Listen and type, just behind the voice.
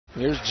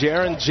Here's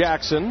Jaren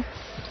Jackson.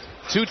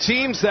 Two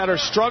teams that are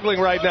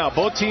struggling right now.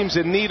 Both teams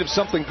in need of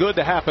something good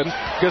to happen.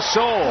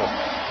 Gasol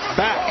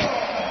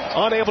back,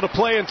 unable to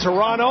play in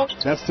Toronto.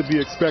 That's to be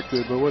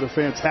expected, but what a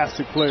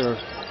fantastic player.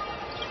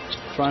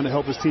 Trying to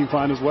help his team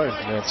find his way.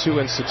 And two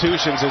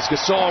institutions as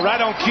Gasol right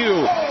on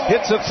cue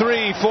hits a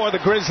three for the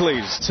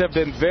Grizzlies. Have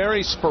been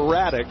very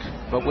sporadic,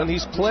 but when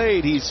he's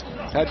played, he's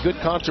had good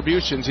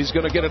contributions. He's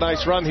going to get a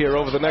nice run here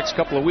over the next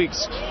couple of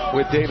weeks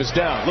with Davis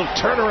down. Little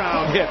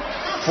turnaround hit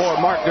for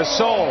Marc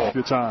Gasol.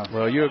 Good time.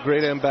 Well, you're a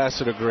great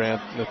ambassador,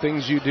 Grant. The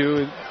things you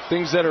do,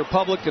 things that are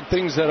public and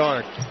things that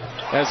aren't.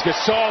 As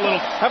Gasol,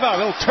 how about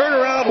a little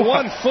turnaround,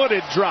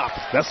 one-footed drop.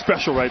 That's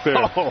special right there.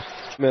 Oh.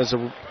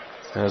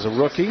 As a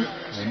rookie.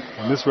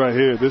 And this right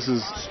here, this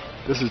is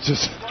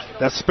just,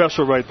 that's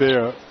special right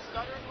there.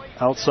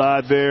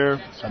 Outside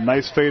there, a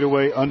nice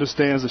fadeaway,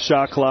 understands the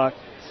shot clock.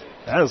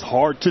 That is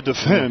hard to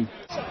defend.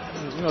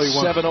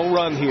 7-0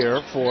 run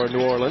here for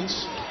New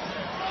Orleans.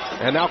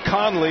 And now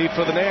Conley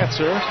for the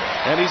answer,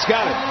 and he's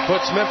got it.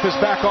 Puts Memphis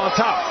back on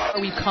top.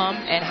 We've come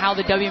and how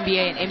the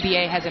WNBA and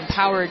NBA has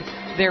empowered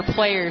their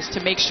players to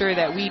make sure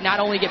that we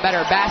not only get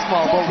better at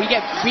basketball, but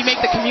we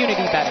make the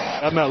community better.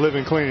 I'm not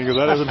living clean because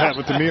that doesn't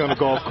happen to me on the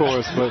golf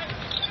course. But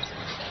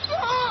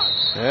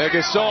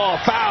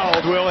Gasol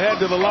fouled. Will head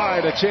to the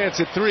line. A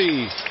chance at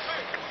three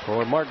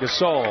for Marc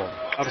Gasol.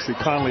 Obviously,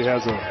 Conley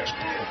has a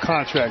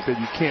contract that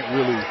you can't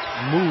really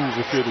move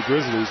if you're the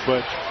Grizzlies,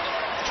 but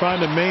trying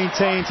to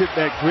maintain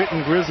that grit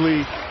and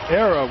Grizzly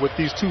era with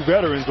these two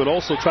veterans, but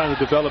also trying to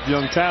develop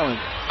young talent.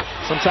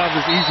 Sometimes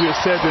it's easier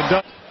said than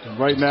done. And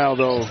right now,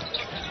 though,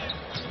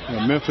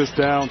 Memphis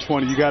down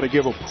 20. You got to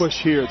give a push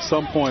here at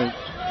some point.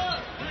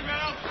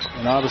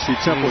 And obviously,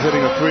 Temple hitting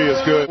a three is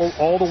good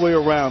all the way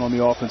around on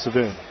the offensive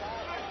end.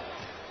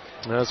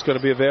 That's going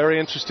to be a very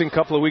interesting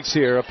couple of weeks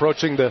here,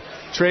 approaching the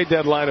trade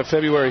deadline of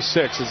February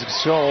 6th as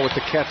Gasol with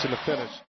the catch and the finish.